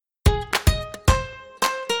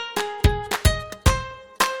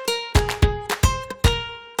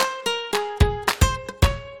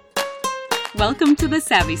Welcome to the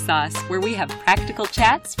Savvy Sauce, where we have practical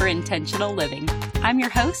chats for intentional living. I'm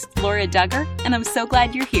your host, Laura Duggar, and I'm so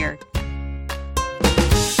glad you're here.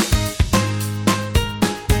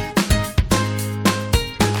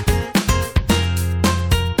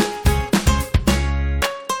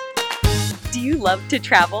 Do you love to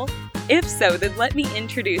travel? If so, then let me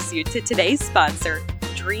introduce you to today's sponsor,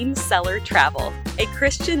 Dream Seller Travel, a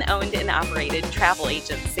Christian-owned and operated travel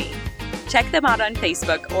agency. Check them out on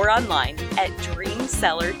Facebook or online at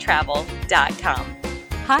dreamsellertravel.com.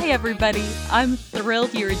 Hi, everybody. I'm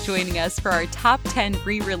thrilled you're joining us for our Top 10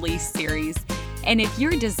 Re-Release series. And if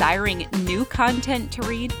you're desiring new content to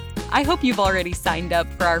read, I hope you've already signed up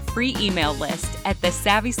for our free email list at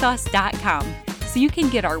thesavvysauce.com so you can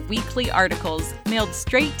get our weekly articles mailed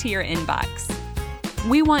straight to your inbox.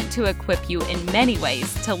 We want to equip you in many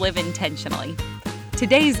ways to live intentionally.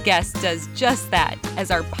 Today's guest does just that, as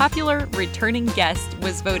our popular returning guest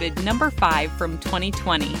was voted number 5 from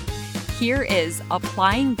 2020. Here is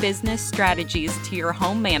Applying Business Strategies to Your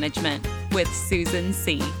Home Management with Susan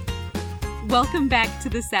Seay. Welcome back to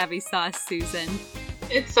the Savvy Sauce, Susan.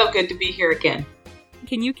 It's so good to be here again.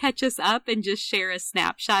 Can you catch us up and just share a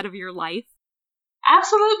snapshot of your life?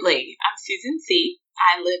 Absolutely. I'm Susan Seay.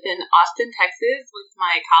 I live in Austin, Texas with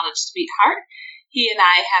my college sweetheart. He and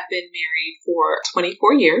I have been married for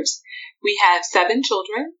 24 years. We have 7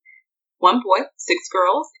 children, 1 boy, 6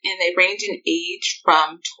 girls, and they range in age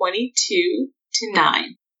from 22 to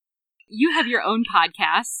 9. You have your own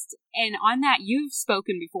podcast, and on that you've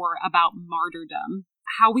spoken before about martyrdom,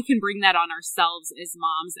 how we can bring that on ourselves as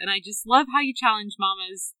moms. And I just love how you challenge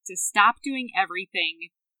mamas to stop doing everything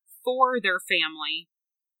for their family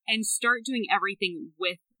and start doing everything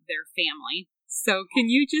with their family. So can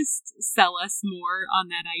you just sell us more on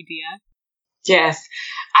that idea? Yes,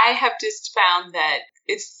 I have just found that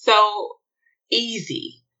it's so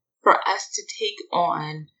easy for us to take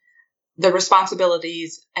on the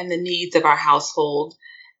responsibilities and the needs of our household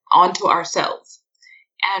onto ourselves.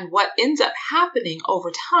 And what ends up happening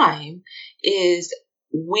over time is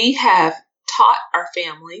we have taught our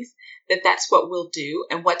families that that's what we'll do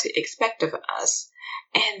and what to expect of us.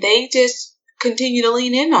 And they just continue to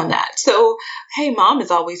lean in on that. So, hey, mom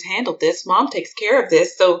has always handled this. Mom takes care of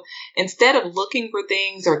this. So instead of looking for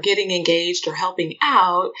things or getting engaged or helping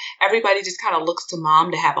out, everybody just kind of looks to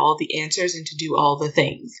mom to have all the answers and to do all the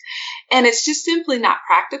things. And it's just simply not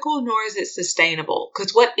practical, nor is it sustainable.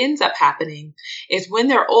 Because what ends up happening is when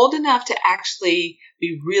they're old enough to actually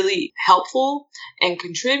be really helpful and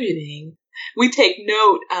contributing, we take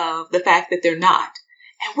note of the fact that they're not.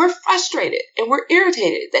 And we're frustrated and we're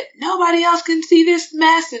irritated that nobody else can see this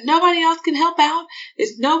mess and nobody else can help out.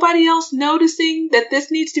 Is nobody else noticing that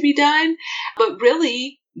this needs to be done? But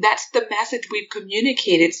really, that's the message we've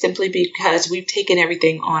communicated simply because we've taken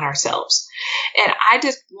everything on ourselves. And I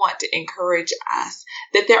just want to encourage us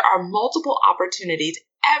that there are multiple opportunities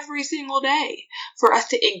every single day for us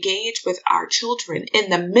to engage with our children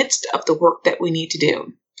in the midst of the work that we need to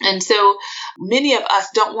do. And so many of us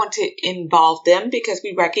don't want to involve them because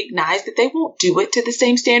we recognize that they won't do it to the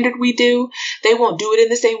same standard we do. They won't do it in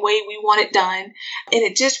the same way we want it done. And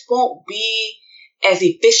it just won't be as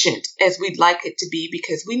efficient as we'd like it to be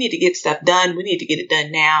because we need to get stuff done. We need to get it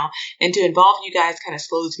done now. And to involve you guys kind of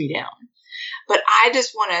slows me down. But I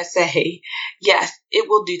just want to say, yes, it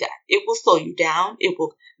will do that. It will slow you down. It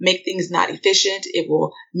will make things not efficient. It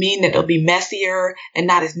will mean that it'll be messier and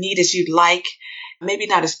not as neat as you'd like. Maybe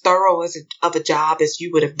not as thorough of a job as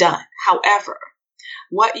you would have done. However,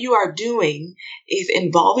 what you are doing is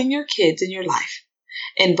involving your kids in your life,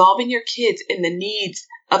 involving your kids in the needs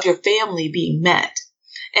of your family being met,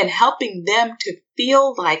 and helping them to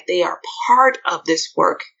feel like they are part of this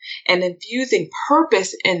work and infusing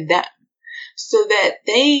purpose in them so that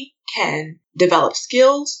they can develop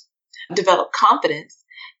skills, develop confidence,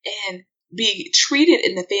 and be treated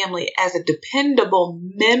in the family as a dependable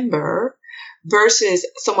member versus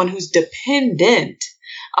someone who's dependent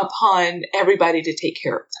upon everybody to take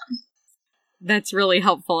care of them. That's really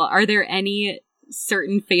helpful. Are there any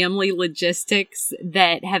certain family logistics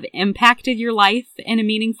that have impacted your life in a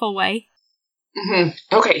meaningful way?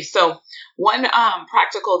 Mm-hmm. Okay, so one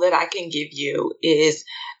practical that I can give you is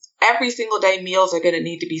every single day meals are going to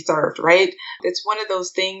need to be served, right? It's one of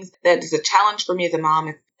those things that is a challenge for me as a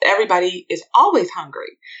mom. Everybody is always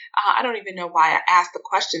hungry. I don't even know why I ask the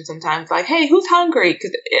question sometimes, like, hey, who's hungry?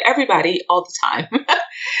 Because everybody all the time.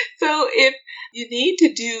 So if you need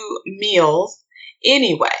to do meals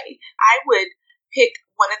anyway, I would pick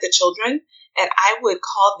one of the children and I would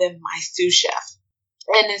call them my sous chef.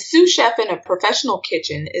 And a sous chef in a professional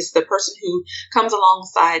kitchen is the person who comes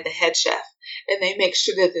alongside the head chef, and they make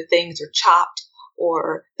sure that the things are chopped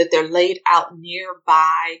or that they're laid out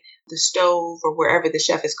nearby the stove or wherever the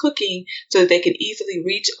chef is cooking so that they can easily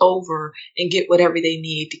reach over and get whatever they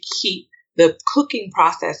need to keep the cooking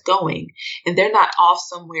process going. And they're not off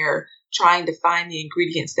somewhere trying to find the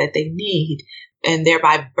ingredients that they need and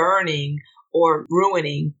thereby burning or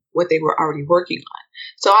ruining what they were already working on.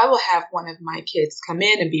 So I will have one of my kids come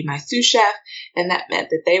in and be my sous chef, and that meant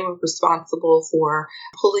that they were responsible for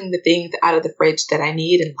pulling the things out of the fridge that I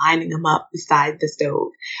need and lining them up beside the stove,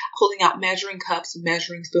 pulling out measuring cups and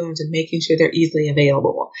measuring spoons and making sure they're easily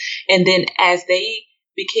available. And then as they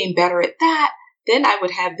became better at that, then I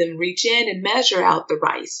would have them reach in and measure out the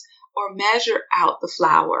rice or measure out the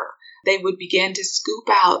flour. They would begin to scoop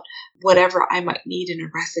out whatever I might need in a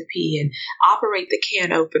recipe and operate the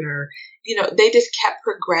can opener. They just kept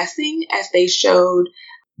progressing as they showed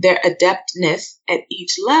their adeptness at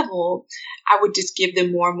each level. I would just give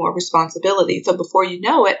them more and more responsibility. So before you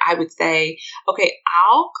know it, I would say, okay,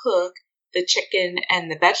 I'll cook the chicken and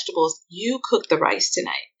the vegetables. You cook the rice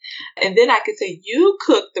tonight. And then I could say, you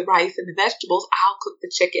cook the rice and the vegetables, I'll cook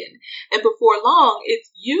the chicken. And before long,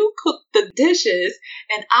 it's you cook the dishes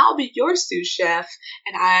and I'll be your sous chef.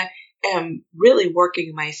 And I am really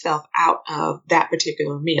working myself out of that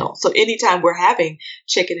particular meal. So anytime we're having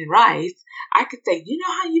chicken and rice, I could say, you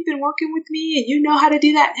know how you've been working with me and you know how to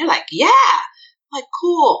do that? And they're like, yeah. I'm like,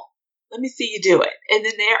 cool. Let me see you do it. And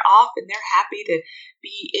then they're off and they're happy to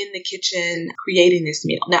be in the kitchen creating this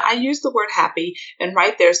meal. Now, I use the word happy, and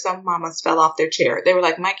right there, some mamas fell off their chair. They were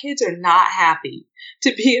like, my kids are not happy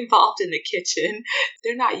to be involved in the kitchen.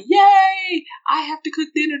 They're not, yay, I have to cook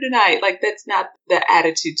dinner tonight. Like, that's not the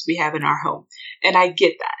attitudes we have in our home. And I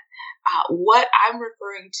get that. What I'm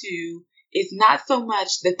referring to is not so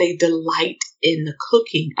much that they delight in the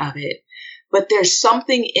cooking of it, but there's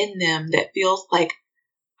something in them that feels like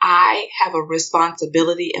I have a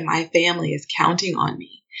responsibility and my family is counting on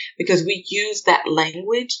me, because we use that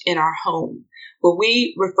language in our home where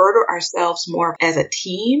we refer to ourselves more as a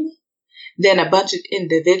team than a bunch of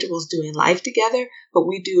individuals doing life together, but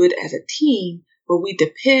we do it as a team where we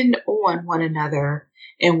depend on one another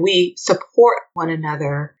and we support one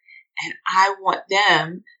another. And I want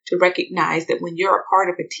them to recognize that when you're a part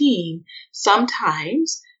of a team,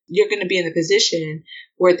 sometimes you're going to be in a position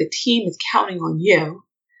where the team is counting on you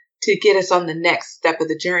to get us on the next step of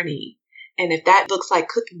the journey. And if that looks like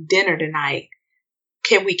cooking dinner tonight,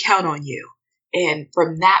 can we count on you? And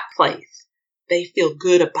from that place, they feel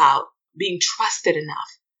good about being trusted enough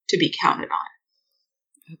to be counted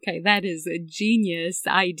on. Okay, that is a genius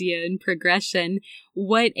idea and progression.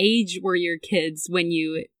 What age were your kids when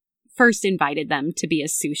you first invited them to be a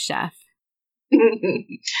sous chef?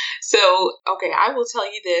 So, okay, I will tell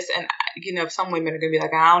you this, and some women are going to be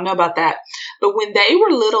like, I don't know about that. But when they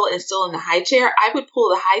were little and still in the high chair, I would pull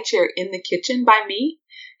the high chair in the kitchen by me,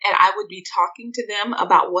 and I would be talking to them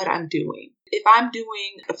about what I'm doing. If I'm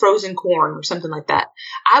doing a frozen corn or something like that,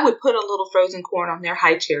 I would put a little frozen corn on their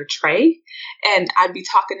high chair tray, and I'd be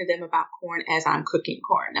talking to them about corn as I'm cooking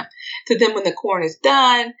corn. So then when the corn is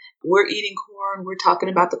done, we're eating corn, we're talking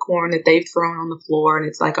about the corn that they've thrown on the floor, and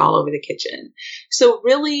it's like all over the kitchen. So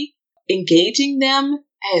really engaging them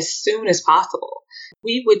as soon as possible.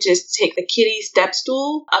 We would just take the kiddie step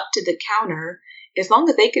stool up to the counter. As long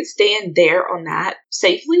as they could stand there on that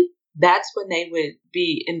safely, that's when they would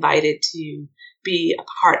be invited to be a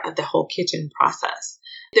part of the whole kitchen process.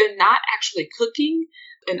 They're not actually cooking.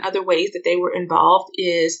 And other ways that they were involved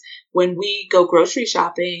is when we go grocery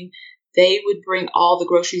shopping, they would bring all the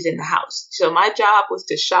groceries in the house. So my job was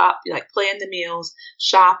to shop, plan the meals,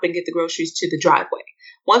 shop, and get the groceries to the driveway.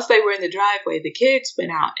 Once they were in the driveway, the kids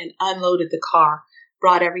went out and unloaded the car,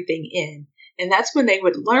 brought everything in. And that's when they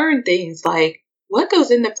would learn things like what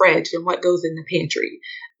goes in the fridge and what goes in the pantry.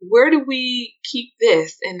 Where do we keep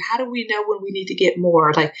this? And how do we know when we need to get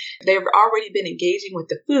more? Like, they've already been engaging with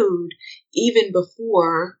the food even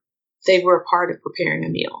before they were a part of preparing a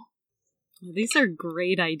meal. These are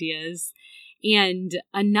great ideas. And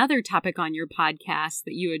another topic on your podcast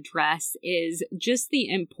that you address is just the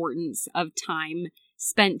importance of time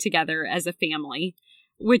spent together as a family,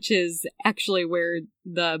 which is actually where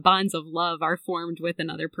the bonds of love are formed with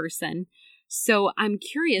another person. So I'm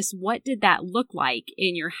curious, what did that look like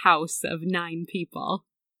in your house of 9 people?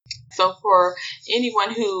 So for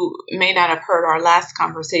anyone who may not have heard our last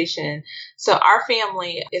conversation, so our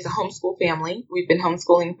family is a homeschool family. We've been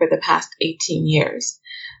homeschooling for the past 18 years.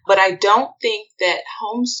 But I don't think that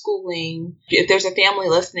homeschooling, if there's a family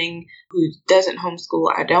listening who doesn't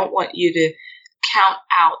homeschool, I don't want you to count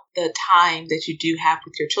out the time that you do have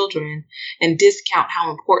with your children and discount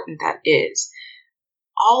how important that is.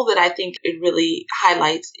 All that I think it really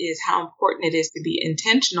highlights is how important it is to be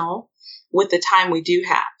intentional with the time we do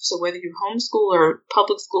have. So whether you homeschool or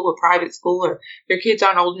public school or private school, or your kids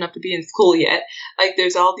aren't old enough to be in school yet, like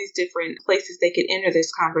there's all these different places they could enter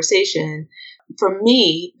this conversation. For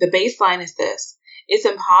me, the baseline is this: it's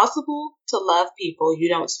impossible to love people you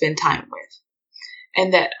don't spend time with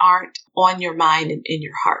and that aren't on your mind and in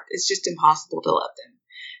your heart. It's just impossible to love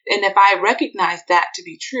them. And if I recognize that to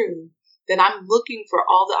be true, then I'm looking for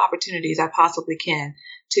all the opportunities I possibly can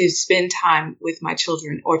to spend time with my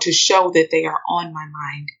children or to show that they are on my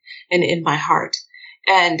mind and in my heart.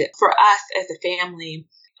 And for us as a family,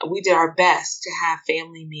 we did our best to have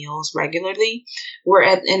family meals regularly. We're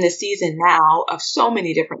in the season now of so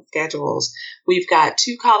many different schedules. We've got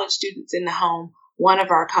 2 college students in the home. One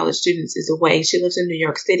of our college students is away. She lives in New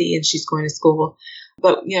York City and she's going to school.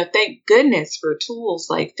 But, thank goodness for tools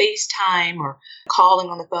like FaceTime or calling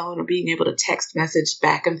on the phone or being able to text message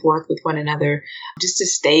back and forth with one another just to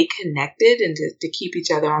stay connected and to keep each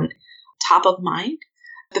other on top of mind.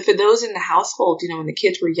 But for those in the household, when the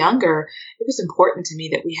kids were younger, it was important to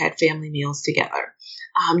me that we had family meals together.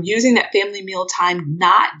 Using that family meal time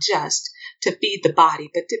not just to feed the body,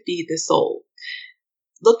 but to feed the soul.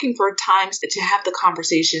 Looking for times to have the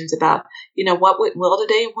conversations about, what went well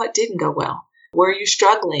today and what didn't go well. Where are you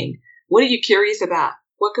struggling? What are you curious about?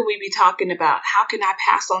 What can we be talking about? How can I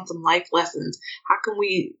pass on some life lessons? How can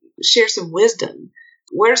we share some wisdom?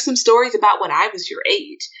 What are some stories about when I was your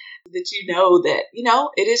age? That that,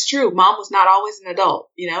 it is true. Mom was not always an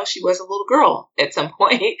adult. She was a little girl at some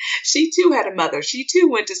point. She too had a mother. She too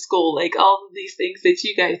went to school, like all of these things that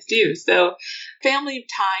you guys do. So family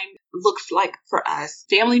time looks like for us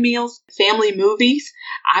family meals, family movies.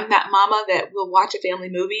 I'm that mama that will watch a family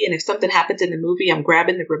movie. And if something happens in the movie, I'm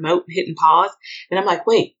grabbing the remote and hitting pause. And I'm like,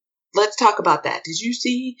 wait, let's talk about that. Did you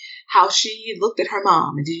see how she looked at her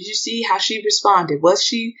mom? And did you see how she responded? Was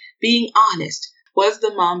she being honest? Was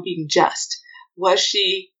the mom being just? Was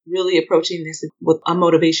she really approaching this with a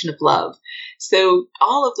motivation of love? So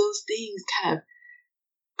all of those things kind of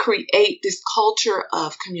create this culture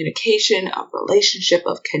of communication, of relationship,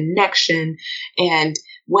 of connection. And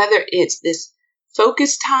whether it's this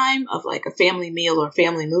focus time of like a family meal or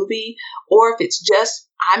family movie, or if it's just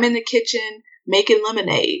I'm in the kitchen making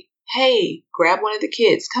lemonade. Hey, grab one of the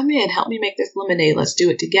kids. Come in, help me make this lemonade. Let's do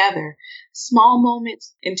it together. Small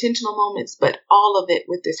moments, intentional moments, but all of it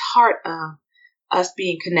with this heart of us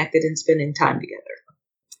being connected and spending time together.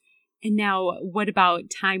 And now, what about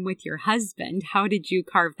time with your husband? How did you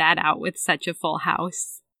carve that out with such a full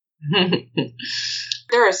house?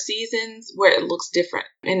 There are seasons where it looks different,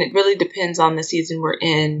 and it really depends on the season we're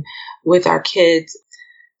in with our kids,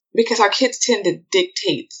 because our kids tend to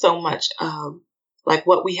dictate so much of like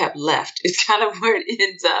what we have left is kind of where it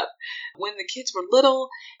ends up. When the kids were little,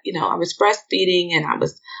 I was breastfeeding and I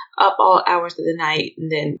was up all hours of the night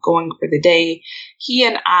and then going for the day. He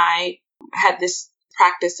and I had this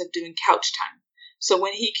practice of doing couch time. So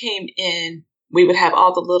when he came in, we would have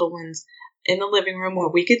all the little ones in the living room where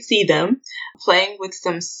we could see them playing with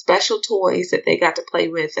some special toys that they got to play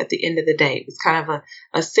with at the end of the day. It was kind of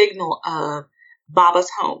a signal of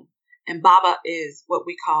Baba's home. And Baba is what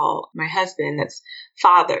we call my husband, that's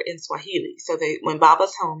father in Swahili. So when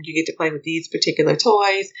Baba's home, you get to play with these particular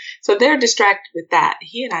toys. So they're distracted with that.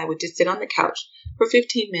 He and I would just sit on the couch for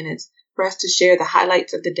 15 minutes for us to share the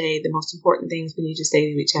highlights of the day, the most important things we need to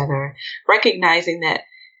say to each other, recognizing that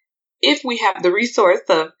if we have the resource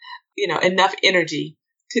of, enough energy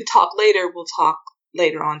to talk later, we'll talk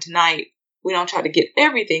later on tonight. We don't try to get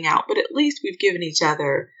everything out, but at least we've given each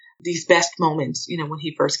other these best moments, when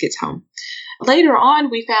he first gets home. Later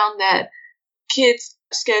on, we found that kids'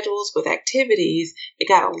 schedules with activities, it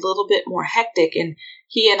got a little bit more hectic, and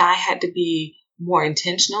he and I had to be more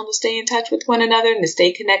intentional to stay in touch with one another and to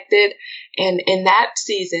stay connected. And in that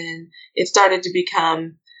season, it started to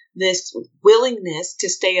become this willingness to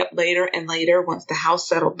stay up later and later once the house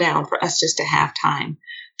settled down for us just to have time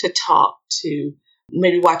to talk, to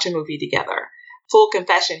maybe watch a movie together. Full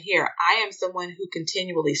confession here, I am someone who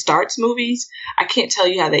continually starts movies. I can't tell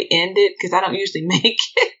you how they end it because I don't usually make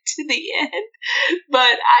it to the end, but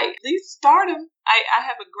I at least start them. I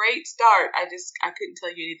have a great start. I couldn't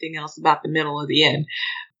tell you anything else about the middle or the end.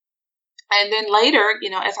 And then later,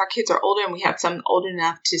 as our kids are older and we have some old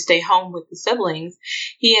enough to stay home with the siblings,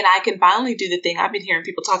 he and I can finally do the thing I've been hearing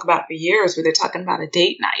people talk about for years where they're talking about a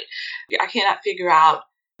date night. I cannot figure out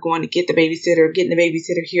going to get the babysitter, getting the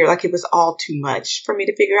babysitter here. Like it was all too much for me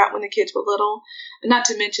to figure out when the kids were little. Not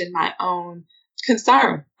to mention my own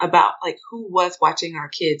concern about like who was watching our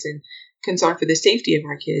kids and concern for the safety of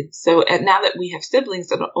our kids. So now that we have siblings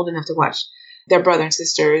that are old enough to watch their brother and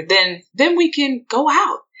sister, then we can go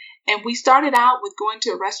out. And we started out with going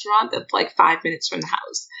to a restaurant that's like 5 minutes from the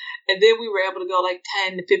house. And then we were able to go like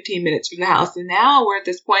 10 to 15 minutes from the house. And now we're at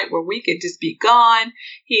this point where we could just be gone.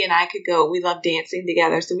 He and I could go. We love dancing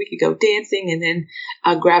together. So we could go dancing and then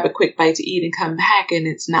grab a quick bite to eat and come back. And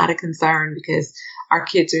it's not a concern because our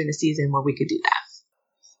kids are in a season where we could do that.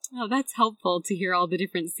 Oh, that's helpful to hear all the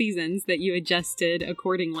different seasons that you adjusted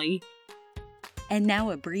accordingly. And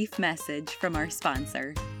now a brief message from our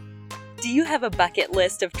sponsor. Do you have a bucket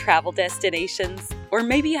list of travel destinations? Or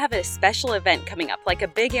maybe you have a special event coming up, like a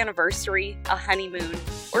big anniversary, a honeymoon,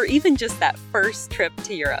 or even just that first trip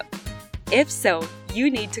to Europe? If so,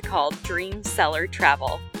 you need to call Dream Seller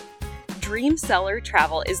Travel. Dream Seller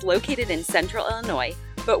Travel is located in Central Illinois,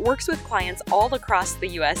 but works with clients all across the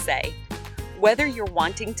USA. Whether you're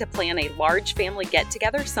wanting to plan a large family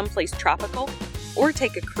get-together someplace tropical, or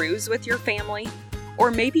take a cruise with your family, or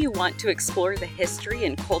maybe you want to explore the history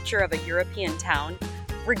and culture of a European town,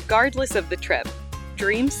 regardless of the trip,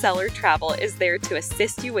 Dream Seller Travel is there to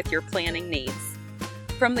assist you with your planning needs.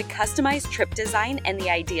 From the customized trip design and the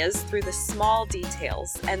ideas through the small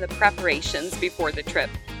details and the preparations before the trip,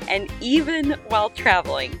 and even while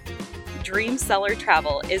traveling, Dream Seller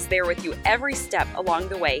Travel is there with you every step along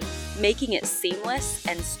the way, making it seamless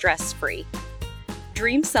and stress-free.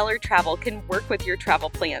 Dream Seller Travel can work with your travel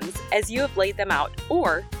plans as you have laid them out,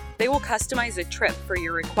 or they will customize a trip for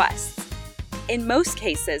your requests. In most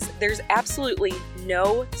cases, there's absolutely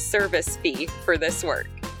no service fee for this work.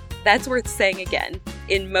 That's worth saying again.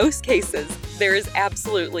 In most cases, there is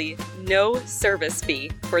absolutely no service fee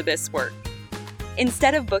for this work.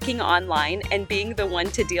 Instead of booking online and being the one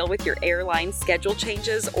to deal with your airline schedule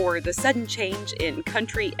changes or the sudden change in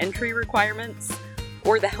country entry requirements,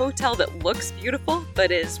 or the hotel that looks beautiful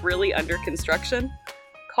but is really under construction,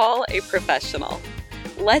 call a professional.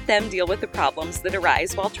 Let them deal with the problems that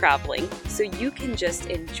arise while traveling so you can just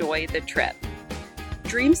enjoy the trip.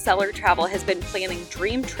 Dream Seller Travel has been planning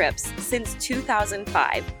dream trips since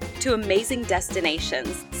 2005 to amazing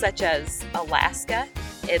destinations such as Alaska,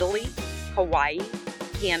 Italy, Hawaii,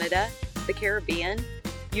 Canada, the Caribbean,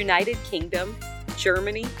 United Kingdom,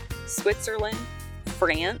 Germany, Switzerland,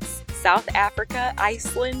 France, South Africa,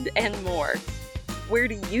 Iceland, and more. Where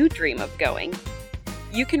do you dream of going?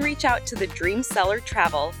 You can reach out to the Dream Seller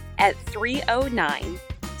Travel at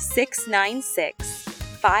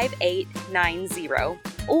 309-696-5890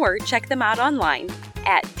 or check them out online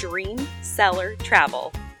at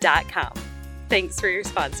dreamsellertravel.com. Thanks for your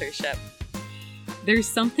sponsorship. There's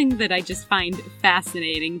something that I just find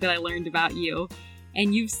fascinating that I learned about you.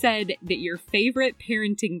 And you've said that your favorite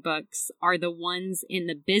parenting books are the ones in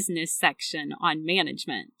the business section on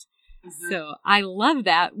management. Mm-hmm. So I love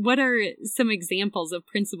that. What are some examples of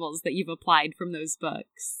principles that you've applied from those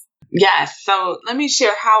books? Yes. So let me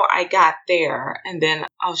share how I got there, and then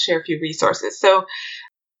I'll share a few resources. So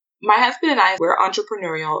my husband and I, we're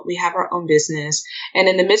entrepreneurial. We have our own business. And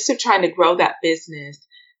in the midst of trying to grow that business,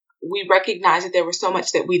 we recognized that there was so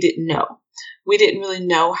much that we didn't know. We didn't really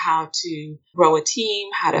know how to grow a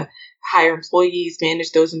team, how to hire employees,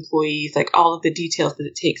 manage those employees, like all of the details that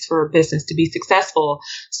it takes for a business to be successful.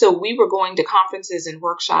 So we were going to conferences and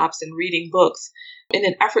workshops and reading books in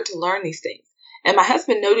an effort to learn these things. And my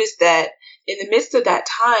husband noticed that in the midst of that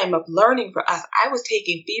time of learning for us, I was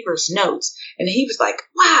taking feverish notes. And he was like,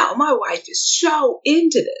 wow, my wife is so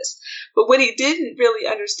into this. But what he didn't really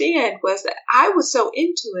understand was that I was so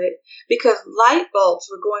into it because light bulbs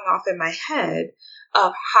were going off in my head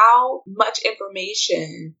of how much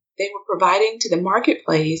information they were providing to the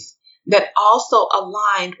marketplace that also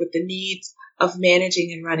aligned with the needs of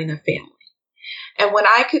managing and running a family. And when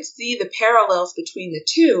I could see the parallels between the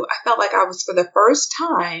two, I felt like I was for the first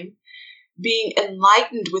time being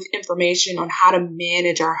enlightened with information on how to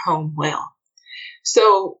manage our home well.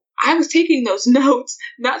 So I was taking those notes,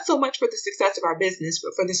 not so much for the success of our business,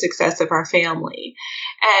 but for the success of our family.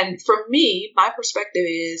 And for me, my perspective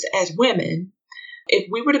is, as women, if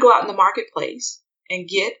we were to go out in the marketplace and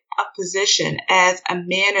get a position as a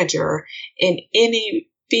manager in any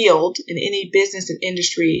field, in any business and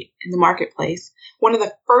industry in the marketplace, one of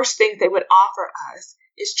the first things they would offer us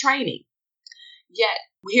is training. Yet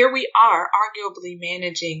here we are arguably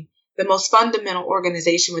managing the most fundamental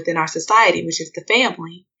organization within our society, which is the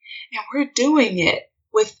family. And we're doing it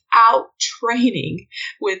without training,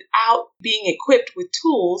 without being equipped with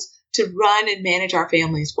tools to run and manage our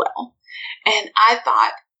families well. And I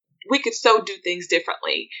thought we could so do things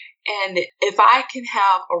differently. And if I can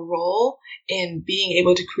have a role in being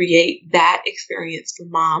able to create that experience for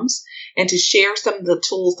moms and to share some of the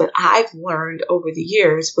tools that I've learned over the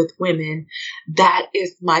years with women, that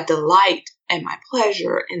is my delight and my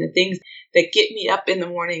pleasure. And the things that get me up in the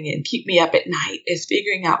morning and keep me up at night is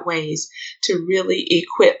figuring out ways to really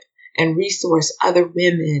equip and resource other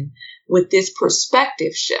women with this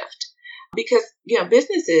perspective shift. Because,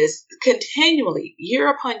 businesses continually, year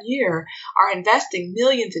upon year, are investing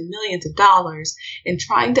millions and millions of dollars in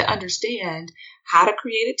trying to understand how to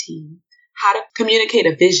create a team, how to communicate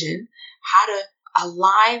a vision, how to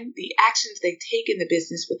align the actions they take in the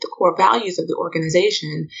business with the core values of the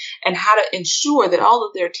organization, and how to ensure that all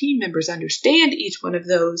of their team members understand each one of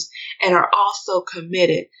those and are also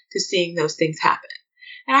committed to seeing those things happen.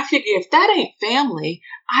 And I figure if that ain't family,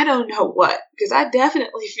 I don't know what, because I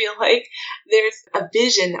definitely feel like there's a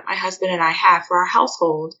vision that my husband and I have for our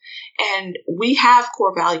household. And we have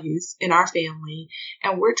core values in our family,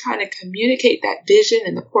 and we're trying to communicate that vision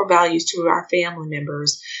and the core values to our family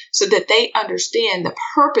members so that they understand the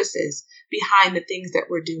purposes behind the things that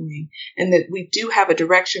we're doing, and that we do have a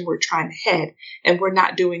direction we're trying to head, and we're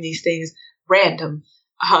not doing these things random,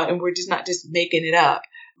 and we're just not just making it up.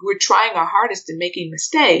 We're trying our hardest and making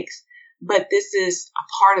mistakes, but this is a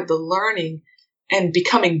part of the learning and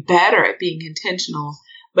becoming better at being intentional.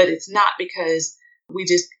 But it's not because we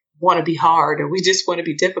just want to be hard or we just want to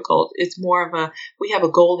be difficult. It's more of we have a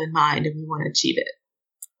goal in mind and we want to achieve it.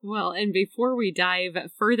 Well, and before we dive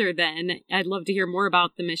further then, I'd love to hear more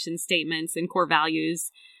about the mission statements and core values.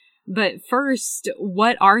 But first,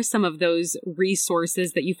 what are some of those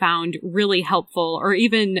resources that you found really helpful, or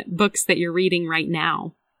even books that you're reading right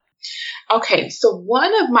now? Okay, so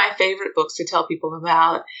one of my favorite books to tell people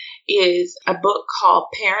about is a book called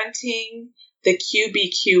Parenting the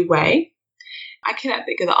QBQ Way. I cannot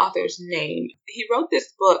think of the author's name. He wrote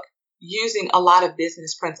this book using a lot of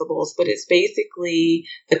business principles, but it's basically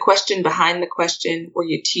the question behind the question, where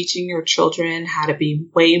you're teaching your children how to be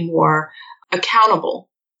way more accountable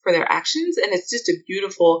for their actions. And it's just a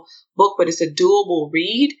beautiful book, but it's a doable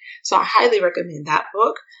read. So I highly recommend that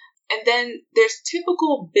book. And then there's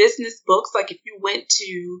typical business books, like if you went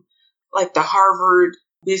to like the Harvard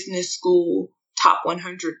Business School top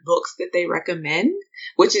 100 books that they recommend,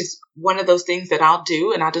 which is one of those things that I'll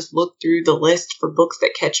do. And I'll just look through the list for books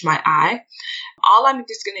that catch my eye. All I'm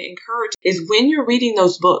just going to encourage is when you're reading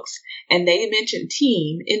those books and they mention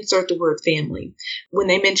team, insert the word family. When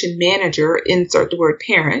they mention manager, insert the word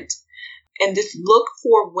parent. And just look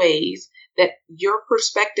for ways that your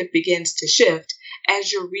perspective begins to shift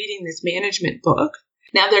as you're reading this management book.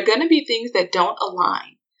 Now, there are going to be things that don't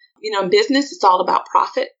align. In business, it's all about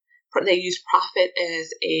profit. They use profit as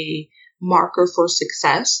a marker for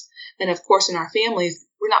success. And of course, in our families,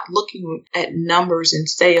 we're not looking at numbers and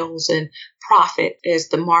sales and profit as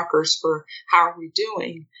the markers for how are we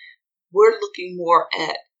doing. We're looking more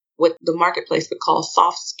at what the marketplace would call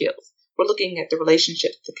soft skills. We're looking at the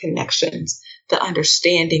relationships, the connections, the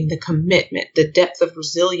understanding, the commitment, the depth of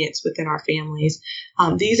resilience within our families.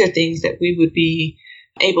 These are things that we would be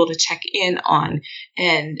able to check in on.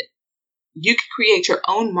 And you could create your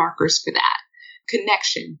own markers for that.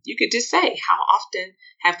 Connection. You could just say, how often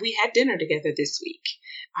have we had dinner together this week?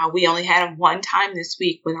 We only had them one time this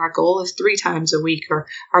week when our goal is 3 times a week, or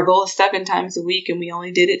our goal is 7 times a week and we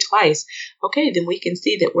only did it twice. Okay, then we can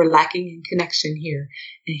see that we're lacking in connection here.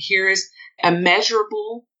 And here's a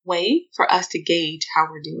measurable way for us to gauge how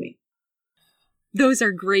we're doing. Those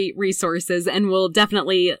are great resources, and we'll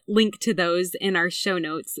definitely link to those in our show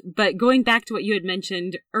notes. But going back to what you had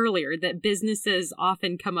mentioned earlier, that businesses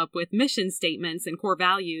often come up with mission statements and core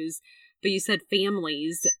values, but you said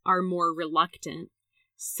families are more reluctant.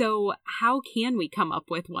 So how can we come up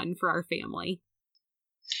with one for our family?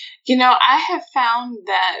 I have found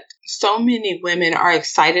that so many women are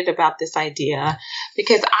excited about this idea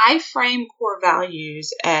because I frame core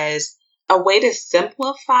values as a way to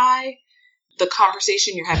simplify the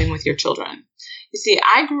conversation you're having with your children. You see,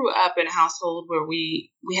 I grew up in a household where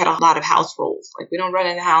we had a lot of house rules. Like, we don't run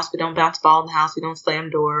in the house, we don't bounce ball in the house, we don't slam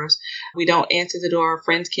doors, we don't answer the door,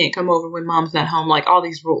 friends can't come over when mom's not home, like all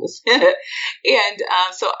these rules. And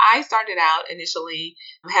so I started out initially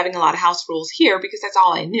having a lot of house rules here because that's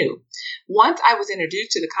all I knew. Once I was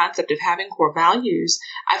introduced to the concept of having core values,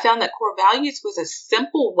 I found that core values was a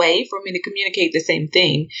simple way for me to communicate the same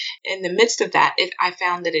thing. In the midst of that, I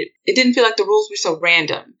found that it didn't feel like the rules were so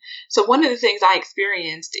random. So one of the things I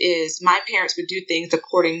experienced is my parents would do things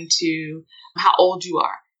according to how old you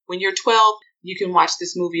are. When you're 12, you can watch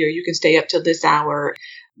this movie or you can stay up till this hour.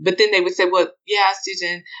 But then they would say, well, yeah,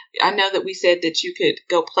 Susan, I know that we said that you could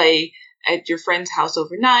go play at your friend's house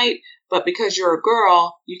overnight, but because you're a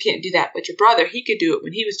girl, you can't do that. But your brother, he could do it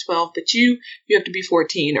when he was 12, but you have to be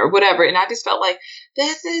 14 or whatever. And I just felt like,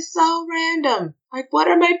 this is so random. Like, what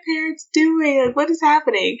are my parents doing? Like, what is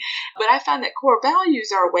happening? But I found that core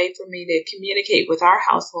values are a way for me to communicate with our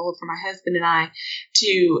household, for my husband and I,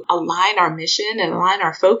 to align our mission and align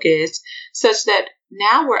our focus such that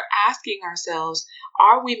now we're asking ourselves,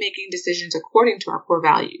 are we making decisions according to our core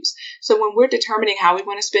values? So when we're determining how we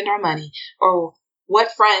want to spend our money, or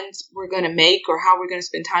what friends we're going to make, or how we're going to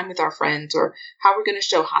spend time with our friends, or how we're going to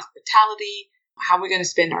show hospitality, how we're going to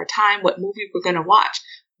spend our time, what movie we're going to watch,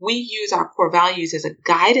 we use our core values as a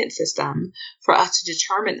guidance system for us to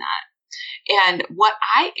determine that. And what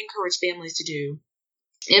I encourage families to do,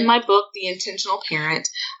 in my book, The Intentional Parent,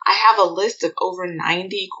 I have a list of over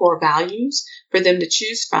 90 core values for them to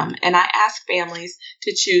choose from. And I ask families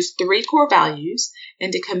to choose 3 core values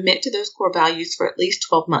and to commit to those core values for at least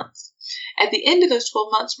 12 months. At the end of those 12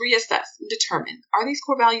 months, reassess and determine, are these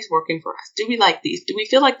core values working for us? Do we like these? Do we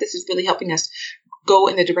feel like this is really helping us go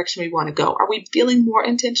in the direction we want to go? Are we feeling more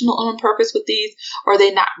intentional and on purpose with these? Or are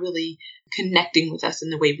they not really connecting with us in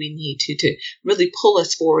the way we need to really pull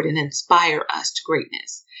us forward and inspire us to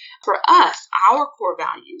greatness? For us, our core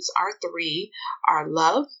values, our 3, are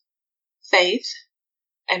love, faith,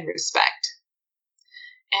 and respect.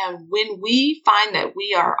 And when we find that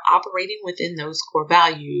we are operating within those core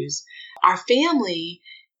values, our family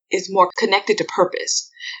is more connected to purpose.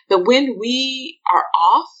 But when we are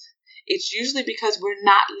off, it's usually because we're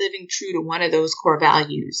not living true to one of those core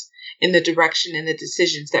values in the direction and the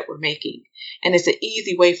decisions that we're making. And it's an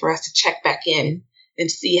easy way for us to check back in and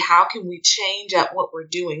see how can we change up what we're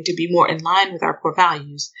doing to be more in line with our core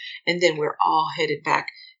values. And then we're all headed back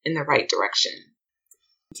in the right direction.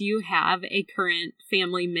 Do you have a current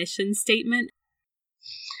family mission statement?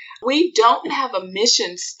 We don't have a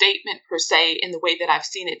mission statement per se in the way that I've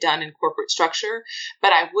seen it done in corporate structure,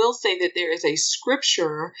 but I will say that there is a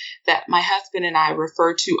scripture that my husband and I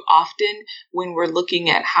refer to often when we're looking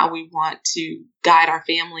at how we want to guide our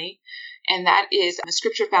family. And that is a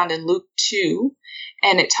scripture found in Luke 2,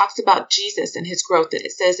 and it talks about Jesus and his growth. And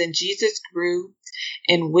it says, and Jesus grew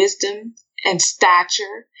in wisdom and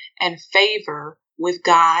stature and favor with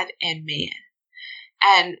God and man.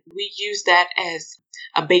 And we use that as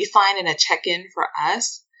a baseline and a check-in for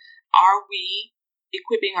us. Are we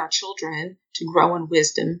equipping our children to grow in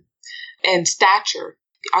wisdom and stature?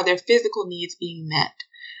 Are their physical needs being met?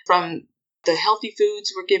 From the healthy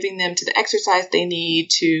foods we're giving them to the exercise they need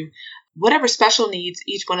to whatever special needs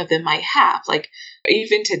each one of them might have. Like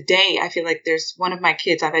even today, I feel like there's one of my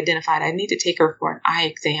kids I've identified. I need to take her for an eye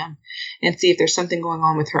exam and see if there's something going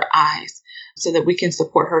on with her eyes so that we can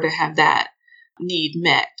support her to have that need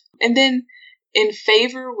met. And then in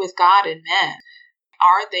favor with God and men,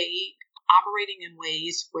 are they operating in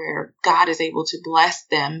ways where God is able to bless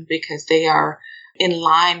them because they are in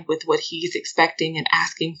line with what he's expecting and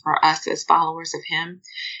asking for us as followers of him?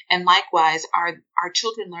 And likewise, are our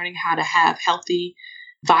children learning how to have healthy,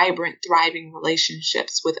 vibrant, thriving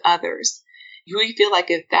relationships with others? We feel like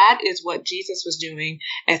if that is what Jesus was doing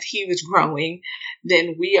as he was growing,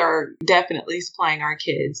 then we are definitely supplying our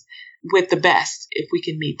kids with the best if we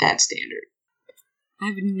can meet that standard.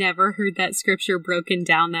 I've never heard that scripture broken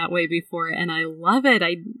down that way before, and I love it.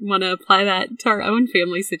 I want to apply that to our own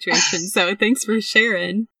family situation. So thanks for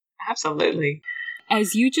sharing. Absolutely.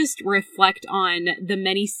 As you just reflect on the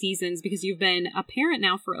many seasons, because you've been a parent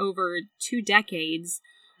now for over 2 decades,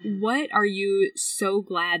 what are you so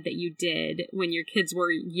glad that you did when your kids were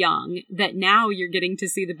young that now you're getting to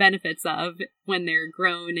see the benefits of when they're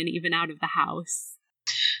grown and even out of the house?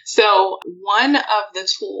 So one of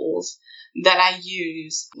the tools that I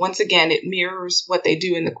use, once again, it mirrors what they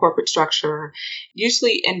do in the corporate structure.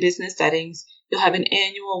 Usually in business settings, you'll have an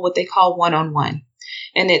annual, what they call one-on-one.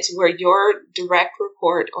 And it's where your direct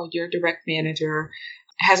report or your direct manager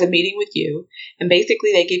has a meeting with you. And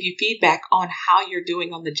basically they give you feedback on how you're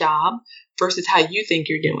doing on the job versus how you think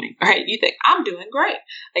you're doing, right? You think, I'm doing great.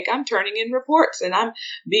 Like I'm turning in reports and I'm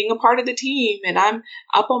being a part of the team and I'm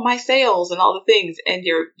up on my sales and all the things. And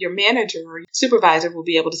your manager or supervisor will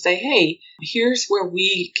be able to say, hey, here's where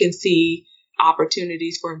we can see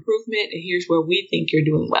opportunities for improvement and here's where we think you're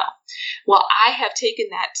doing well. Well, I have taken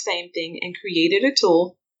that same thing and created a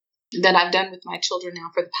tool that I've done with my children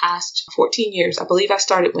now for the past 14 years. I believe I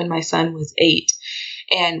started when my son was 8.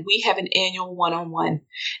 And we have an annual one-on-one.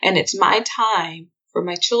 And it's my time for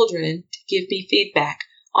my children to give me feedback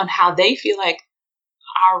on how they feel like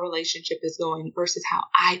our relationship is going versus how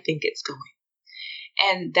I think it's going.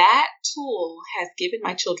 And that tool has given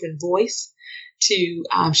my children voice to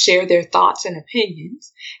share their thoughts and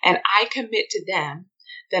opinions. And I commit to them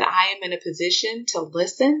that I am in a position to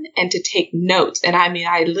listen and to take notes. And I mean,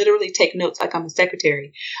 I literally take notes like I'm a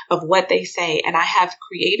secretary of what they say. And I have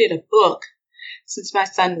created a book since my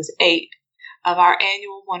son was 8 of our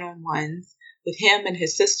annual one-on-ones with him and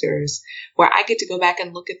his sisters, where I get to go back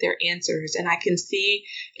and look at their answers, and I can see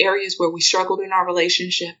areas where we struggled in our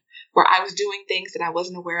relationship, where I was doing things that I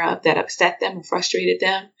wasn't aware of that upset them or frustrated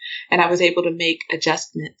them, and I was able to make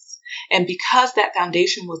adjustments. And because that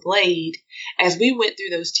foundation was laid, as we went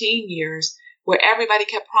through those teen years where everybody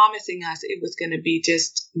kept promising us it was going to be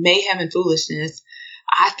just mayhem and foolishness,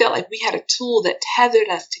 I felt like we had a tool that tethered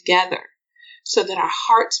us together so that our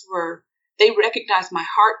hearts were, they recognized my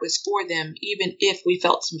heart was for them, even if we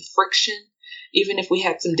felt some friction, even if we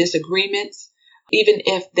had some disagreements, even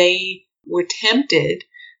if they were tempted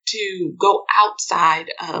to go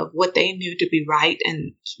outside of what they knew to be right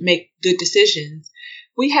and make good decisions.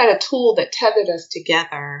 We had a tool that tethered us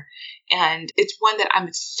together, and it's one that I'm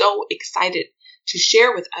so excited to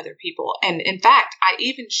share with other people. And in fact, I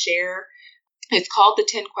even share, it's called the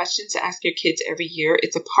 10 Questions to Ask Your Kids Every Year.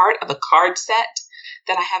 It's a part of a card set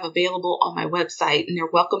that I have available on my website, and they're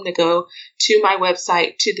welcome to go to my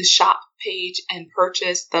website, to the shop page, and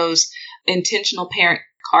purchase those intentional parent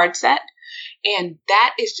card set. And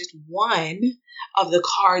that is just one of the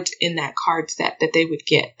cards in that card set that they would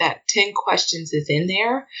get. That 10 questions is in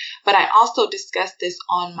there. But I also discussed this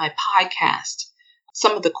on my podcast,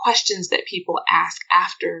 some of the questions that people ask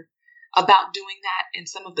after about doing that, and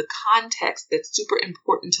some of the context that's super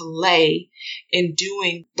important to lay in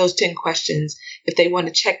doing those 10 questions if they want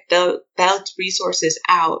to check those resources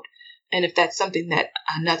out. And if that's something that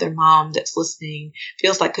another mom that's listening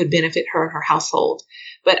feels like could benefit her and her household.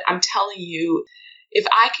 But I'm telling you, if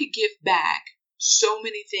I could give back so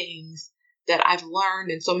many things that I've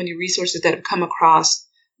learned and so many resources that have come across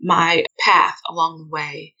my path along the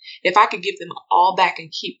way, if I could give them all back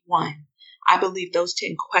and keep one, I believe those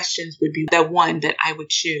 10 questions would be the one that I would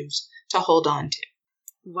choose to hold on to.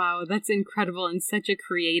 Wow, that's incredible and such a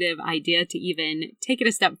creative idea to even take it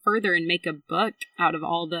a step further and make a book out of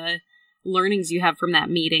all the learnings you have from that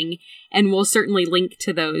meeting. And we'll certainly link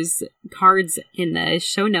to those cards in the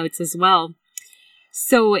show notes as well.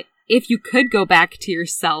 So if you could go back to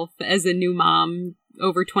yourself as a new mom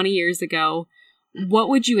over 20 years ago, what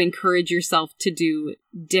would you encourage yourself to do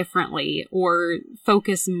differently or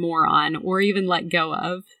focus more on or even let go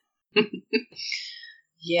of?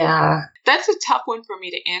 Yeah, that's a tough one for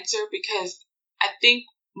me to answer, because I think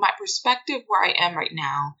my perspective where I am right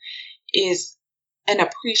now is an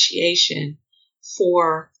appreciation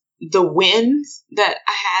for the wins that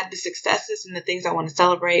I had, the successes and the things I want to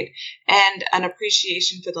celebrate, and an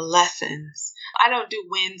appreciation for the lessons. I don't do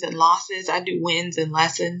wins and losses. I do wins and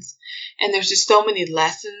lessons. And there's just so many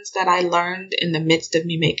lessons that I learned in the midst of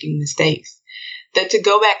me making mistakes that to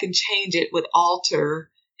go back and change it would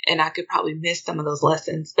alter, and I could probably miss some of those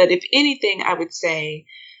lessons. But if anything, I would say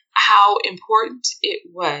how important it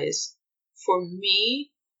was for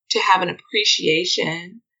me to have an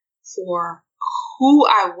appreciation for who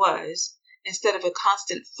I was instead of a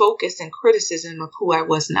constant focus and criticism of who I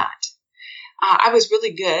was not. I was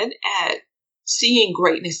really good at seeing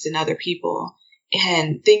greatness in other people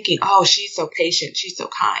and thinking, oh, she's so patient. She's so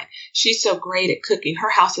kind. She's so great at cooking.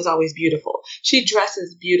 Her house is always beautiful. She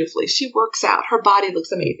dresses beautifully. She works out. Her body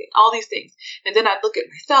looks amazing. All these things. And then I'd look at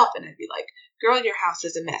myself and I'd be like, girl, your house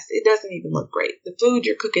is a mess. It doesn't even look great. The food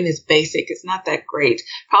you're cooking is basic. It's not that great.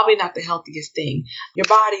 Probably not the healthiest thing. Your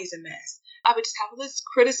body's a mess. I would just have all this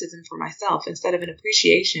criticism for myself instead of an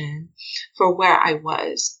appreciation for where I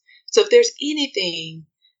was. So if there's anything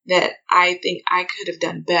that I think I could have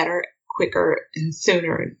done better, quicker and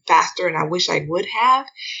sooner and faster, and I wish I would have,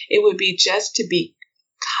 it would be just to be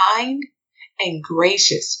kind and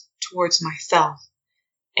gracious towards myself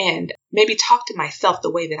and maybe talk to myself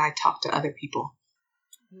the way that I talk to other people.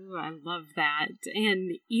 Ooh, I love that.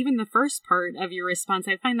 And even the first part of your response,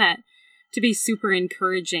 I find that to be super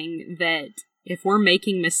encouraging, that if we're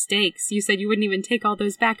making mistakes, you said you wouldn't even take all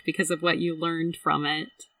those back because of what you learned from it.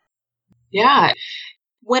 Yeah.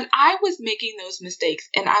 When I was making those mistakes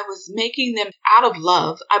and I was making them out of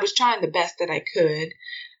love, I was trying the best that I could.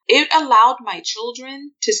 It allowed my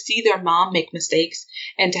children to see their mom make mistakes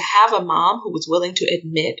and to have a mom who was willing to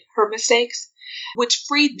admit her mistakes, which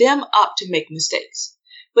freed them up to make mistakes.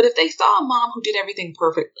 But if they saw a mom who did everything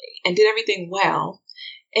perfectly and did everything well,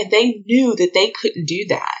 and they knew that they couldn't do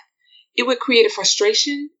that, it would create a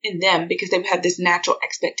frustration in them because they would have this natural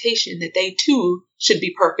expectation that they too should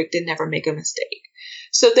be perfect and never make a mistake.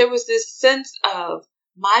 So there was this sense of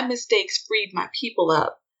my mistakes freed my people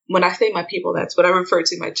up. When I say my people, that's what I refer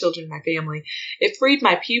to my children, my family. It freed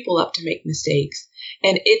my people up to make mistakes.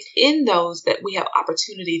 And it's in those that we have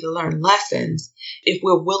opportunity to learn lessons if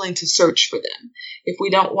we're willing to search for them. If we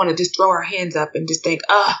don't want to just throw our hands up and just think,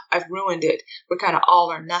 I've ruined it. We're kind of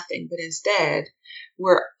all or nothing. But instead,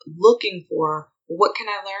 we're looking for, what can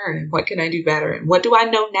I learn? And what can I do better? And what do I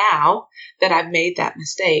know now that I've made that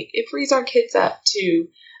mistake? It frees our kids up to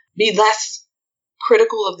be less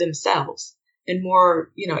critical of themselves and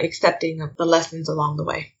more, accepting of the lessons along the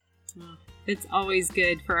way. It's always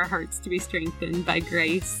good for our hearts to be strengthened by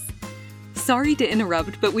grace. Sorry to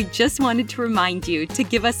interrupt, but we just wanted to remind you to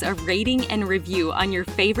give us a rating and review on your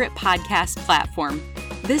favorite podcast platform.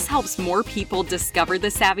 This helps more people discover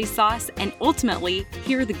the Savvy Sauce and ultimately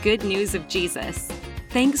hear the good news of Jesus.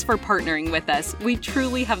 Thanks for partnering with us. We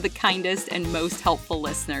truly have the kindest and most helpful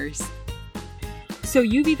listeners. So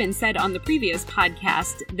you've even said on the previous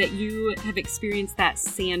podcast that you have experienced that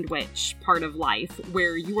sandwich part of life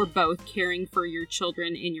where you were both caring for your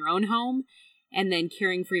children in your own home and then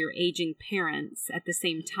caring for your aging parents at the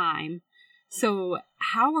same time. So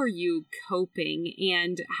how are you coping,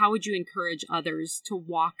 and how would you encourage others to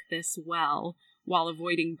walk this well while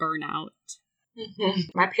avoiding burnout? Mm-hmm.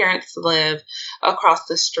 My parents live across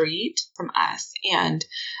the street from us, and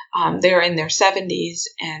they're in their 70s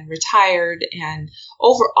and retired and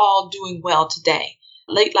overall doing well today.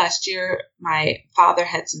 Late last year, my father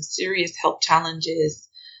had some serious health challenges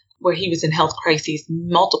where he was in health crises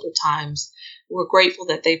multiple times. We're grateful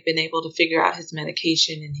that they've been able to figure out his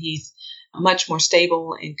medication, and he's much more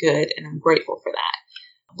stable and good, and I'm grateful for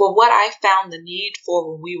that. But what I found the need for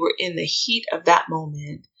when we were in the heat of that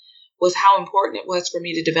moment was how important it was for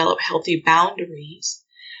me to develop healthy boundaries.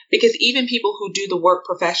 Because even people who do the work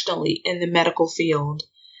professionally in the medical field,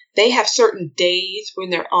 they have certain days when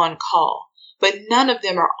they're on call, but none of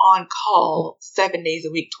them are on call 7 days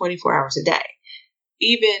a week, 24 hours a day.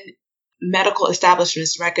 Even medical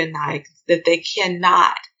establishments recognize that they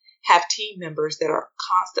cannot have team members that are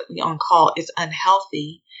constantly on call. It's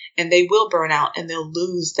unhealthy, and they will burn out and they'll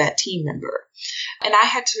lose that team member. And I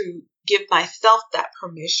had to give myself that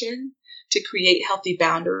permission to create healthy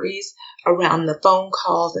boundaries around the phone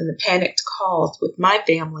calls and the panicked calls with my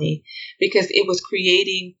family, because it was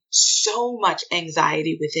creating so much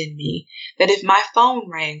anxiety within me that if my phone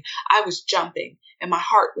rang, I was jumping and my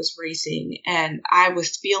heart was racing and I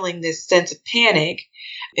was feeling this sense of panic,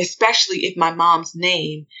 especially if my mom's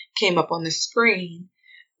name came up on the screen,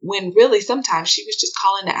 when really sometimes she was just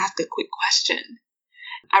calling to ask a quick question.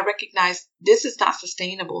 I recognized this is not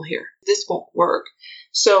sustainable here. This won't work.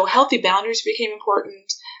 So healthy boundaries became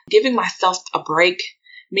important. Giving myself a break,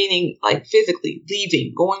 meaning like physically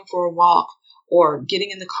leaving, going for a walk, or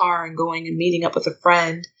getting in the car and going and meeting up with a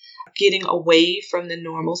friend, getting away from the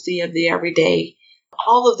normalcy of the everyday.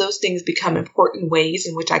 All of those things become important ways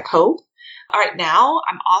in which I cope. All right, now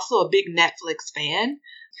I'm also a big Netflix fan.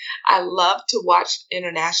 I love to watch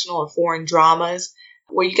international or foreign dramas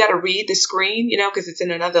where you got to read the screen, because it's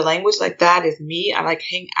in another language. Like, that is me. I like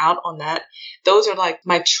hang out on that. Those are like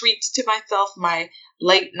my treats to myself, my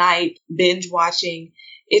late night binge watching.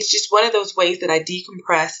 It's just one of those ways that I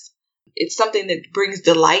decompress. It's something that brings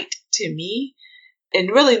delight to me and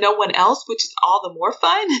really no one else, which is all the more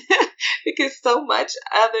fun because so much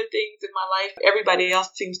other things in my life, everybody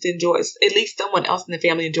else seems to enjoy it. At least someone else in the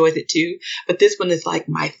family enjoys it too. But this one is like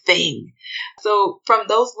my thing. So from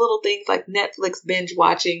those little things like Netflix binge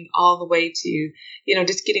watching all the way to,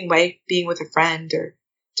 just getting away, being with a friend, or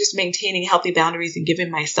just maintaining healthy boundaries and giving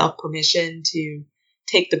myself permission to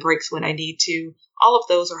take the breaks when I need to. All of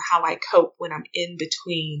those are how I cope when I'm in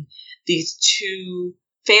between these two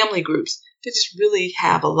family groups that just really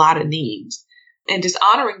have a lot of needs. And just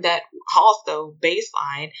honoring that also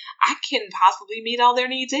baseline, I can possibly meet all their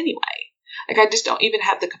needs anyway. Like, I just don't even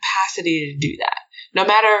have the capacity to do that. No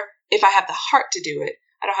matter if I have the heart to do it,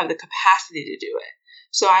 I don't have the capacity to do it.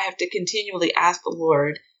 So I have to continually ask the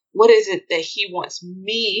Lord, what is it that He wants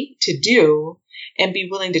me to do, and be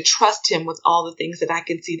willing to trust Him with all the things that I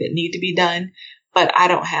can see that need to be done, but I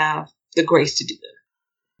don't have the grace to do them.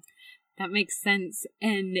 That makes sense.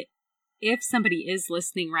 And if somebody is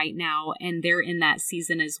listening right now and they're in that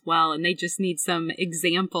season as well, and they just need some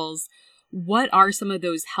examples, what are some of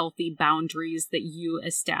those healthy boundaries that you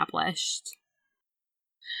established?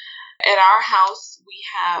 At our house, we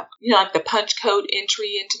have, like the punch code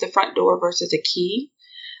entry into the front door versus a key.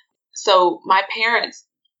 So my parents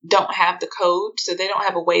don't have the code, so they don't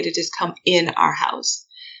have a way to just come in our house.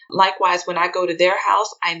 Likewise, when I go to their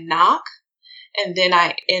house, I knock and then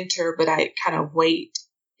I enter, but I kind of wait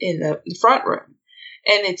in the front room.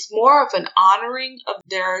 And it's more of an honoring of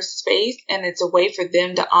their space, and it's a way for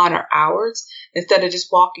them to honor ours instead of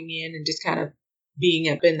just walking in and just kind of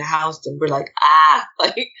being up in the house and we're like,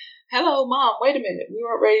 like, hello, mom, wait a minute. We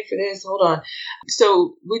weren't ready for this. Hold on.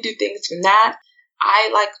 So we do things from that.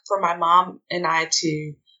 I like for my mom and I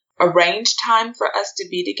to arrange time for us to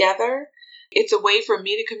be together. It's a way for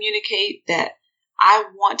me to communicate that I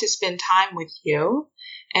want to spend time with you.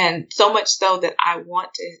 And so much so that I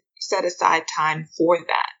want to set aside time for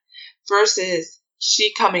that versus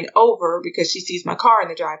she coming over because she sees my car in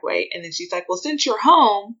the driveway. And then she's like, well, since you're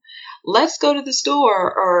home, let's go to the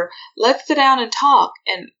store or let's sit down and talk.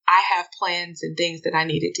 And I have plans and things that I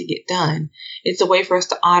needed to get done. It's a way for us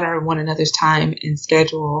to honor one another's time and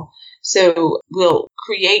schedule. So we'll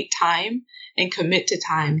create time and commit to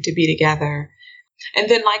time to be together. And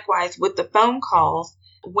then likewise with the phone calls,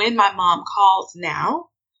 when my mom calls now,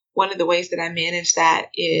 one of the ways that I manage that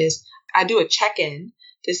is I do a check-in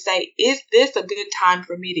to say, is this a good time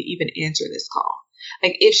for me to even answer this call?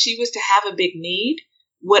 Like if she was to have a big need,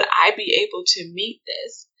 would I be able to meet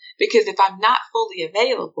this? Because if I'm not fully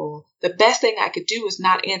available, the best thing I could do is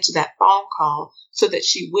not answer that phone call so that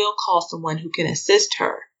she will call someone who can assist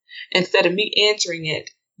her instead of me answering it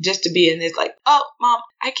just to be in this like, oh, mom,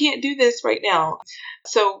 I can't do this right now.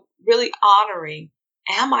 So really honoring,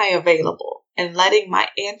 am I available? And letting my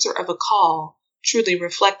answer of a call truly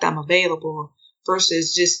reflect I'm available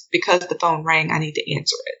versus just because the phone rang, I need to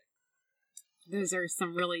answer it. Those are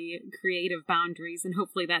some really creative boundaries, and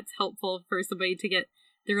hopefully that's helpful for somebody to get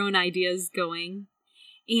their own ideas going.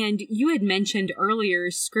 And you had mentioned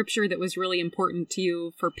earlier scripture that was really important to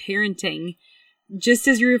you for parenting. Just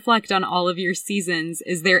as you reflect on all of your seasons,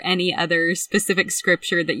 is there any other specific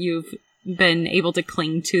scripture that you've been able to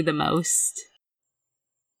cling to the most?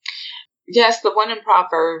 Yes, the one in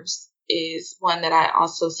Proverbs is one that I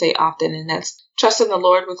also say often, and that's trust in the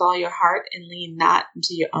Lord with all your heart and lean not into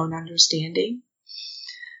your own understanding.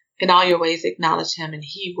 In all your ways acknowledge him and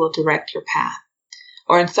he will direct your path.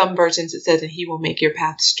 Or in some versions it says, and he will make your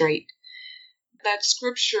path straight. That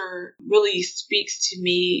scripture really speaks to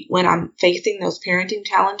me when I'm facing those parenting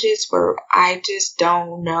challenges where I just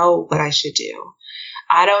don't know what I should do.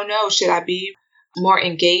 I don't know, should I be more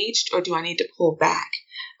engaged or do I need to pull back?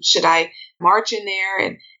 Should I march in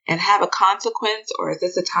there and have a consequence, or is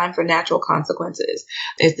this a time for natural consequences?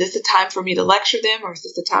 Is this a time for me to lecture them, or is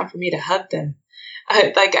this a time for me to hug them?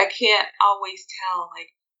 I can't always tell,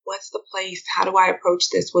 what's the place? How do I approach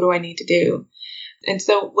this? What do I need to do? And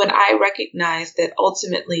so when I recognize that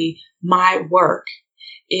ultimately my work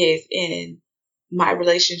is in my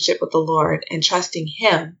relationship with the Lord and trusting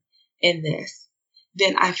him in this,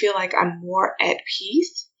 then I feel like I'm more at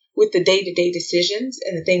peace with the day-to-day decisions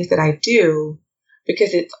and the things that I do,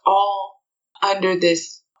 because it's all under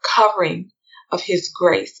this covering of his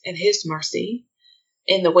grace and his mercy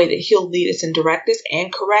in the way that he'll lead us and direct us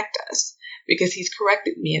and correct us, because he's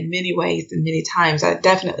corrected me in many ways and many times. I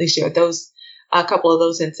definitely shared a couple of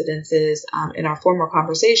those incidences in our former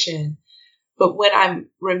conversation. But when I'm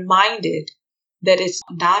reminded that it's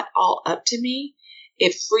not all up to me,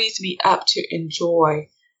 it frees me up to enjoy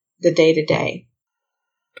the day-to-day.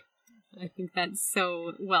 I think that's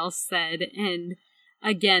so well said. And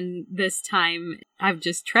again, this time I've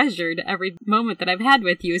just treasured every moment that I've had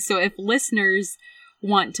with you. So if listeners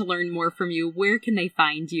want to learn more from you, where can they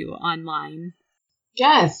find you online?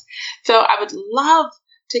 Yes. So I would love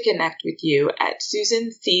to connect with you at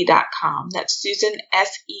SusanSeay.com. That's Susan,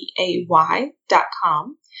 SEAY.com.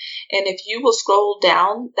 And if you will scroll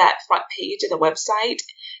down that front page of the website,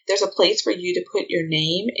 there's a place for you to put your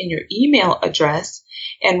name and your email address.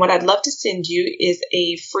 And what I'd love to send you is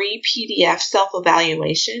a free PDF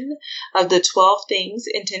self-evaluation of the 12 things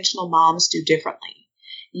intentional moms do differently.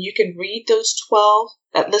 You can read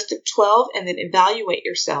that list of 12, and then evaluate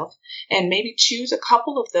yourself and maybe choose a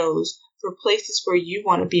couple of those for places where you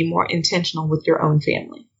want to be more intentional with your own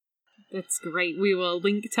family. That's great. We will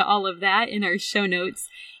link to all of that in our show notes.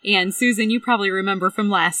 And Susan, you probably remember from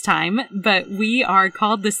last time, but we are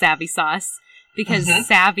called the Savvy Sauce because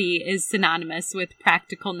savvy is synonymous with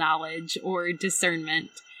practical knowledge or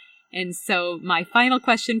discernment. And so my final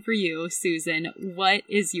question for you, Susan, what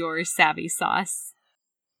is your Savvy Sauce?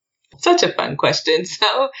 Such a fun question.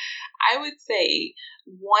 So I would say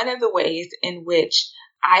one of the ways in which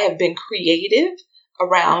I have been creative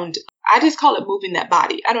around, I just call it moving that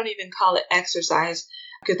body. I don't even call it exercise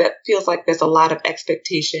because that feels like there's a lot of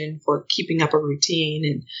expectation for keeping up a routine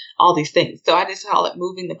and all these things. So I just call it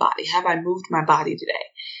moving the body. Have I moved my body today?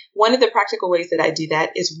 One of the practical ways that I do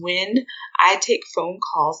that is when I take phone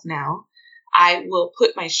calls now, I will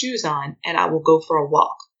put my shoes on and I will go for a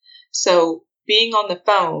walk. So being on the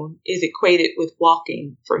phone is equated with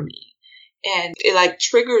walking for me. And it like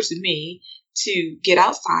triggers me to get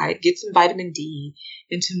outside, get some vitamin D,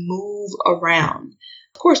 and to move around.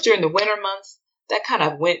 Of course, during the winter months, that kind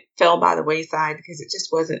of fell by the wayside because it just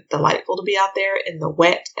wasn't delightful to be out there in the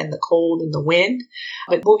wet and the cold and the wind.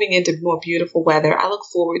 But moving into more beautiful weather, I look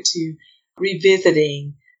forward to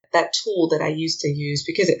revisiting that tool that I used to use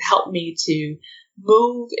because it helped me to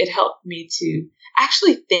move. It helped me to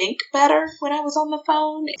actually think better when I was on the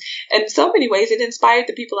phone. And in so many ways, it inspired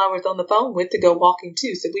the people I was on the phone with to go walking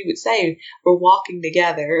too. So we would say we're walking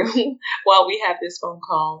together while we have this phone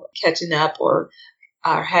call, catching up or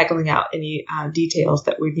haggling out any details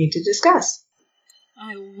that we need to discuss.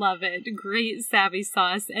 I love it. Great savvy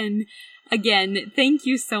sauce. And again, thank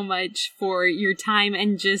you so much for your time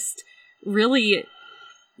and just really,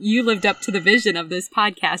 you lived up to the vision of this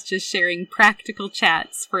podcast, just sharing practical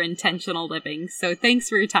chats for intentional living. So thanks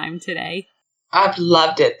for your time today. I've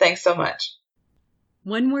loved it. Thanks so much.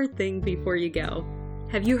 One more thing before you go.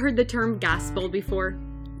 Have you heard the term gospel before?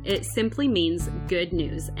 It simply means good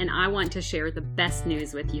news, and I want to share the best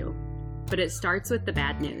news with you. But it starts with the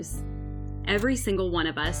bad news. Every single one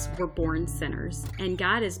of us were born sinners, and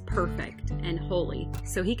God is perfect and holy,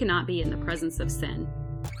 so he cannot be in the presence of sin.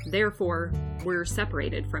 Therefore, we're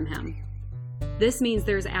separated from him. This means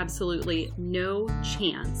there's absolutely no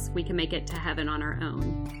chance we can make it to heaven on our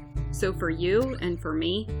own. So for you and for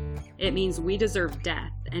me, it means we deserve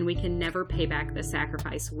death, and we can never pay back the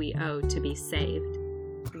sacrifice we owe to be saved.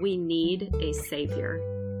 We need a Savior.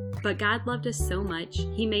 But God loved us so much,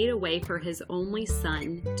 he made a way for his only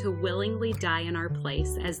Son to willingly die in our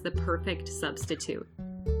place as the perfect substitute.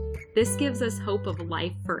 This gives us hope of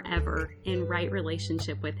life forever in right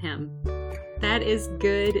relationship with him. That is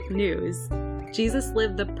good news. Jesus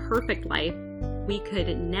lived the perfect life we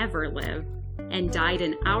could never live and died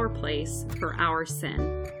in our place for our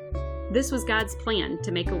sin. This was God's plan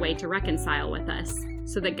to make a way to reconcile with us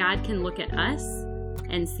so that God can look at us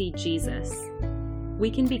and see Jesus.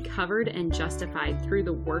 We can be covered and justified through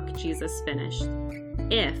the work Jesus finished,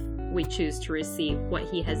 if we choose to receive what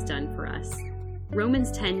he has done for us.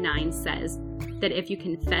 Romans 10:9 says that if you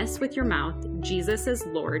confess with your mouth Jesus is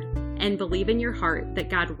Lord and believe in your heart that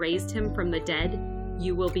God raised him from the dead,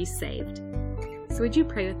 you will be saved. So would you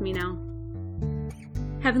pray with me now?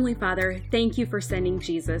 Heavenly Father, thank you for sending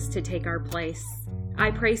Jesus to take our place. I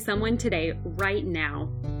pray someone today, right now,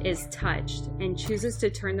 is touched and chooses to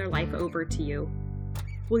turn their life over to you.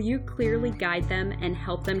 Will you clearly guide them and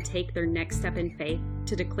help them take their next step in faith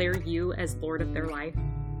to declare you as Lord of their life?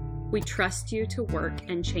 We trust you to work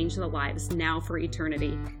and change the lives now for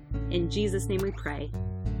eternity. In Jesus' name we pray.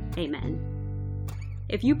 Amen.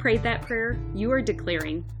 If you prayed that prayer, you are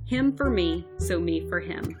declaring him for me, so me for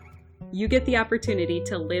him. You get the opportunity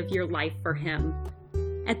to live your life for him.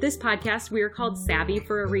 At this podcast, we are called Savvy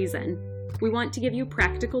for a reason. We want to give you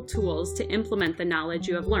practical tools to implement the knowledge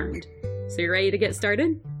you have learned. So you ready to get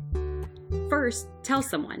started? First, tell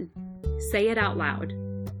someone. Say it out loud.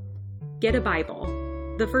 Get a Bible.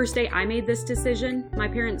 The first day I made this decision, my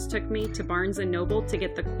parents took me to Barnes & Noble to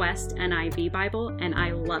get the Quest NIV Bible, and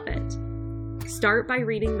I love it. Start by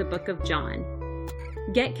reading the book of John.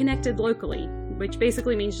 Get connected locally, which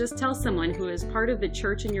basically means just tell someone who is part of the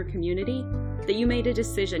church in your community that you made a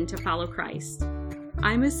decision to follow Christ.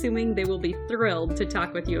 I'm assuming they will be thrilled to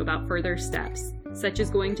talk with you about further steps, such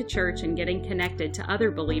as going to church and getting connected to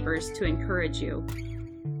other believers to encourage you.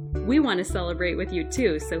 We want to celebrate with you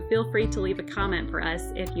too, so feel free to leave a comment for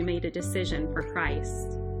us if you made a decision for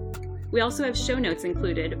Christ. We also have show notes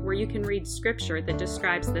included where you can read scripture that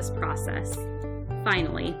describes this process.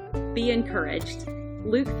 Finally, be encouraged.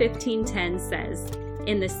 Luke 15:10 says,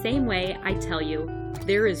 "In the same way I tell you,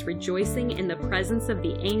 there is rejoicing in the presence of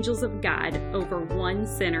the angels of God over one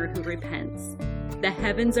sinner who repents." The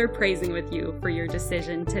heavens are praising with you for your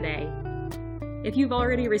decision today. If you've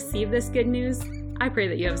already received this good news, I pray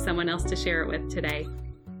that you have someone else to share it with today.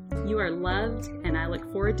 You are loved, and I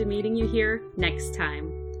look forward to meeting you here next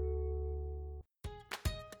time.